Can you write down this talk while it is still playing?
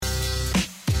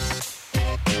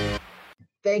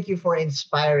Thank you for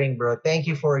inspiring, bro. Thank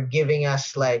you for giving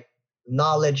us like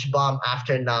knowledge bomb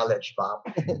after knowledge bomb.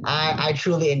 I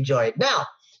truly enjoyed. Now,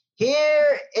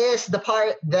 here is the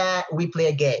part that we play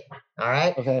a game. All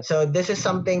right. Okay. So this is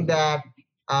something that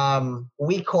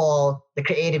we call the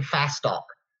creative fast talk.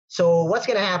 So what's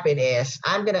gonna happen is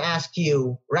I'm gonna ask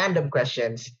you random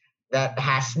questions that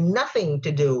has nothing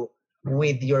to do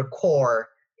with your core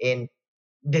in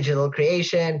digital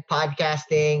creation,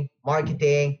 podcasting,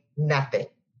 marketing, nothing.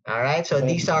 All right. So Okay.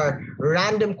 these are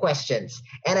random questions,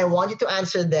 and I want you to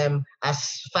answer them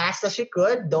as fast as you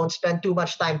could. Don't spend too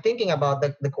much time thinking about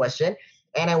the question,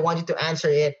 and I want you to answer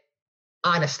it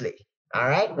honestly. All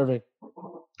right. Perfect.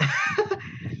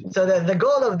 So the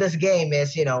goal of this game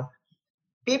is,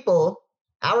 people,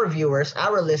 our viewers,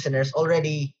 our listeners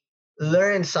already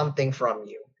learn something from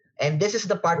you. And this is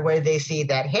the part where they see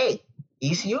that, hey,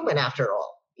 he's human after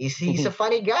all. He's a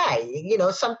funny guy.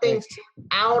 Something Thanks.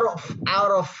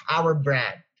 out of our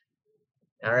brand.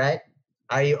 All right.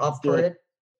 Are you Let's up do for it. it?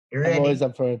 You I'm always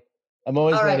ready? up for it. I'm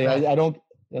always All right, ready. man. I don't.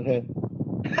 Okay.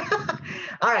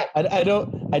 All right. I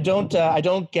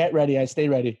don't get ready. I stay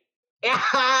ready. Yeah,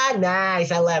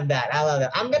 nice. I love that. I love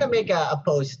that. I'm gonna make a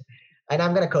post, and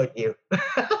I'm gonna quote you.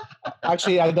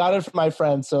 Actually, I got it from my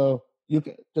friend. So you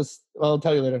can just. Well, I'll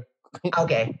tell you later.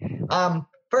 Okay.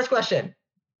 First question.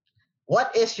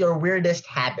 What is your weirdest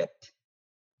habit?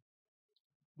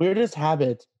 Weirdest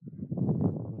habit.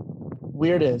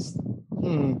 Weirdest.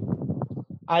 Hmm.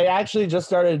 I actually just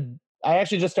started. I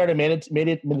actually just started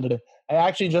I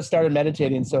actually just started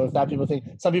meditating. So if that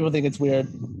some people think it's weird.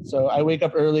 So I wake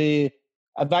up early.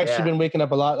 I've actually Yeah. been waking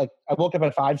up a lot. Like I woke up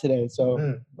at 5 today. So I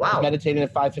was Wow. meditating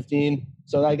at 5:15.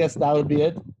 So I guess that would be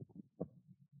it. So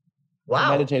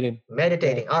Wow. meditating.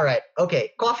 Meditating. All right.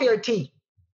 Okay. Coffee or tea?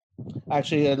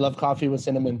 Actually, I love coffee with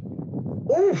cinnamon.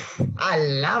 Oof. I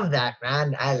love that,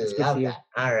 man. I It's good for love you. that.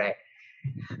 All right.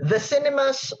 The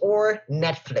cinemas or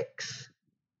Netflix?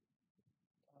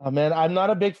 Oh, man, I'm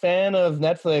not a big fan of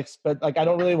Netflix, but like I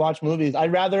don't really watch movies.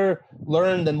 I'd rather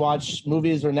learn than watch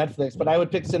movies or Netflix. But I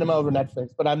would pick cinema over Netflix.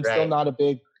 But I'm still Right. not a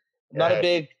big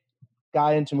Right.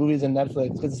 guy into movies and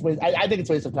Netflix because I think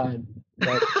it's a waste of time.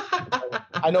 But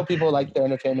I know people like their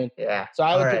entertainment, Yeah. so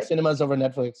I All would pick right. cinemas over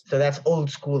Netflix. So that's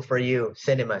old school for you,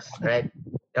 cinemas, right?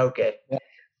 Okay. Yeah.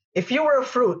 If you were a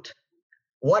fruit,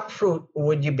 what fruit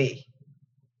would you be?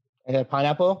 Okay,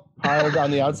 pineapple, hard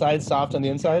on the outside, soft on the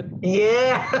inside,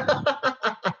 Yeah.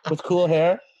 with cool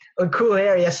hair. A cool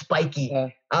area, spiky. Yeah,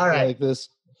 All right. like this.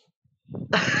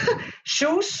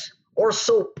 Shoes or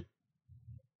soap?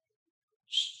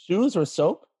 Shoes or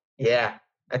soap? Yeah.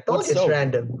 I told What's you it's soap?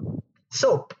 random.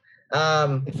 Soap.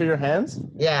 For your hands?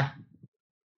 Yeah.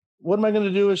 What am I going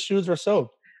to do with shoes or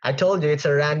soap? I told you it's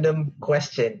a random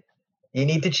question. You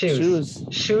need to choose. Shoes.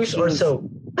 Shoes or Shoes. soap?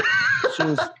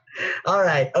 Shoes. All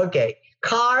right. Okay.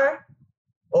 Car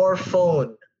or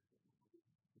phone?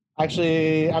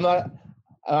 Actually, I'm not.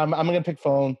 I'm going to pick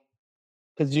phone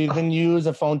because you can use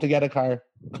a phone to get a car.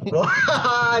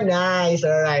 Nice.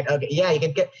 All right. Okay. Yeah, you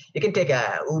can take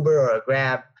a Uber or a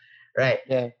Grab. Right.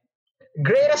 Yeah.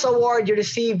 Greatest award you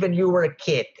received when you were a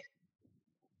kid?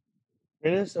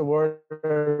 Greatest award I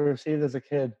received as a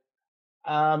kid.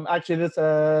 Actually,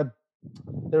 there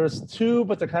was two,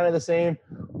 but they're kind of the same.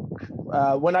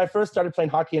 When I first started playing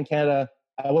hockey in Canada,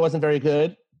 I wasn't very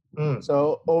good.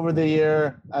 So over the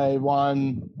year, I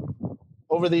won.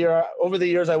 Over the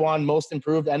years, I won most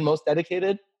improved and most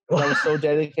dedicated. I was so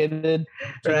dedicated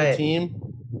to the team,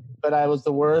 but I was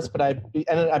the worst. But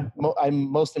I'm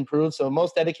most improved. So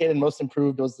most dedicated and most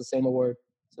improved was the same award.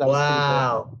 So that was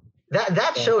pretty cool.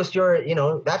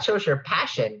 That shows your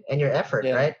passion and your effort,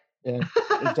 right? Yeah,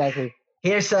 exactly.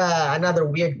 Here's another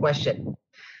weird question: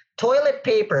 toilet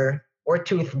paper or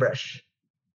toothbrush?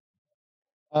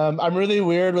 I'm really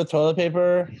weird with toilet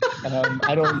paper.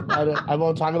 I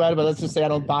won't talk about it, but let's just say I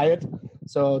don't buy it.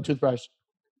 So toothbrush.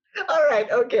 All right.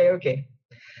 Okay.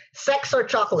 Sex or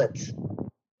chocolates?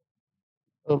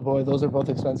 Oh boy, those are both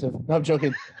expensive. No, I'm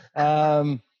joking.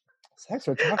 Sex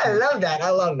or chocolates? I love that.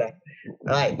 All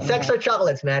right. Sex or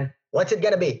chocolates, man? What's it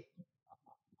gonna be?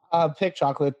 Pick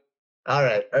chocolate. All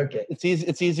right. Okay. It's easy.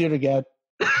 It's easier to get.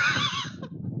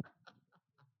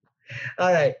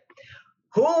 All right.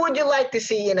 Who would you like to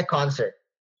see in a concert?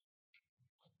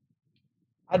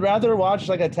 I'd rather watch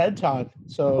like a TED Talk.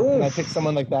 So can I pick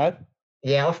someone like that?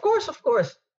 Yeah, of course.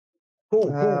 Who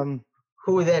then?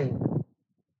 Who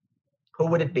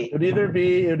would it be? It would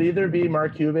either be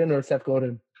Mark Cuban or Seth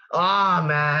Godin. Oh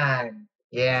man,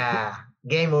 yeah,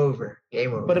 game over.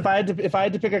 But if I had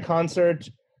to pick a concert,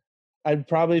 I'd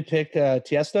probably pick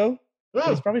Tiesto.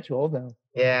 He's probably too old now.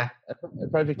 Yeah. I'd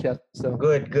probably pick Tiesto.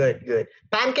 Good.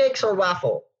 Pancakes or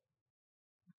waffle?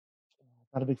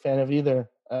 Not a big fan of either.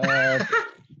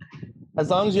 As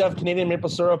long as you have Canadian maple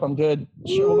syrup, I'm good.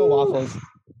 Sure, we'll go waffles.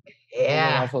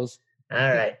 Yeah. Waffles.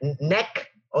 All right. Neck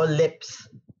or lips?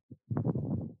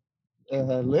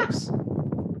 Lips.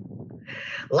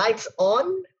 Lights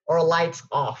on or lights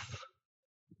off?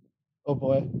 Oh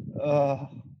boy.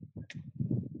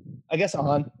 I guess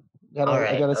on. I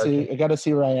gotta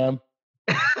see where I am.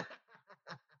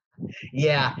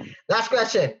 Yeah. Last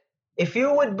question. If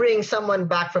you would bring someone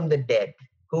back from the dead,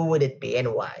 who would it be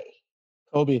and why?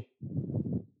 Kobe.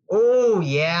 Oh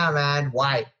yeah, man.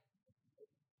 Why?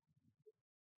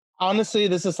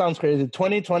 Honestly, sounds crazy.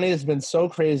 2020 has been so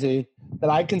crazy that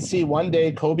I can see one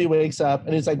day Kobe wakes up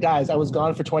and he's like, guys, I was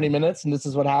gone for 20 minutes and this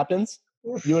is what happens.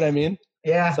 You know what I mean?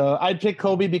 Yeah. So I'd pick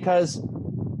Kobe because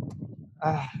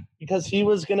he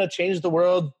was going to change the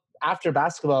world after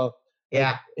basketball.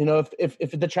 Yeah.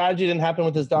 If the tragedy didn't happen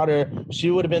with his daughter,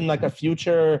 she would have been like a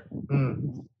future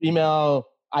female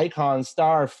icon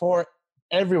star for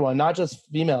everyone, not just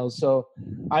females. So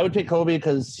I would pick Kobe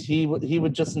because he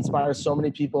would just inspire so many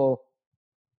people,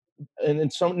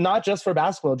 and so not just for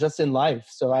basketball, just in life.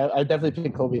 So I definitely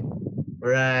pick Kobe.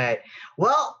 Right.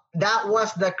 Well, that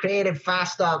was the Creative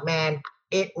Fast Talk, man.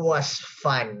 It was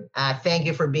fun. Thank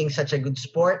you for being such a good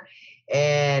sport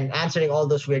and answering all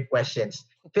those weird questions.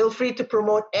 Feel free to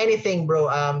promote anything, bro.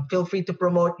 Feel free to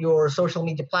promote your social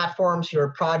media platforms, your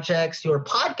projects, your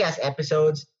podcast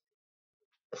episodes.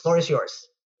 The floor is yours.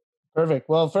 Perfect.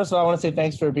 Well, first of all, I want to say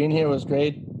thanks for being here. It was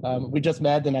great. We just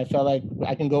met, and I felt like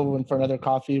I can go in for another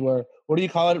coffee. What do you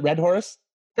call it? Red Horse?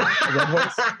 Red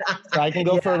Horse? So I can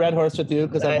go for a Red Horse with you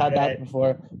because I've had that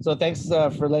before. So thanks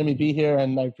for letting me be here,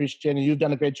 and I appreciate it. You've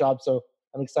done a great job, so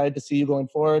I'm excited to see you going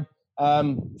forward.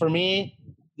 For me,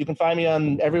 you can find me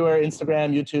on everywhere: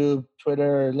 Instagram, YouTube,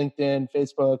 Twitter, LinkedIn,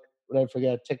 Facebook, whatever I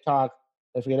forget, TikTok.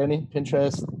 Did I forget any?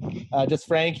 Pinterest. Just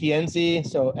Frank Ienzi,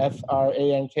 so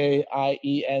Frankienzi.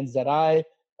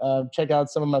 Check out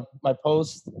some of my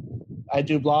posts. I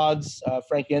do blogs,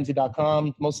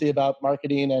 frankienzi.com, mostly about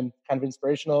marketing and kind of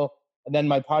inspirational. And then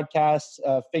my podcast,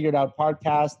 Figured Out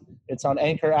Podcast. It's on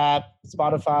Anchor app,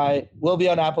 Spotify. Will be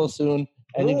on Apple soon,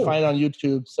 and you can find it on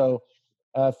YouTube. So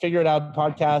Figured Out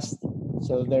Podcast.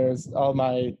 So there's all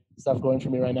my stuff going for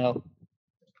me right now.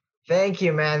 Thank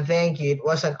you, man. Thank you. It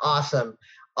was an awesome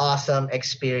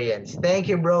experience. Thank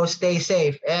you, bro. Stay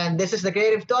safe. And this is the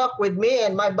Creative Talk with me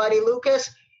and my buddy Lucas.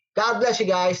 God bless you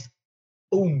guys.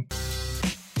 Boom.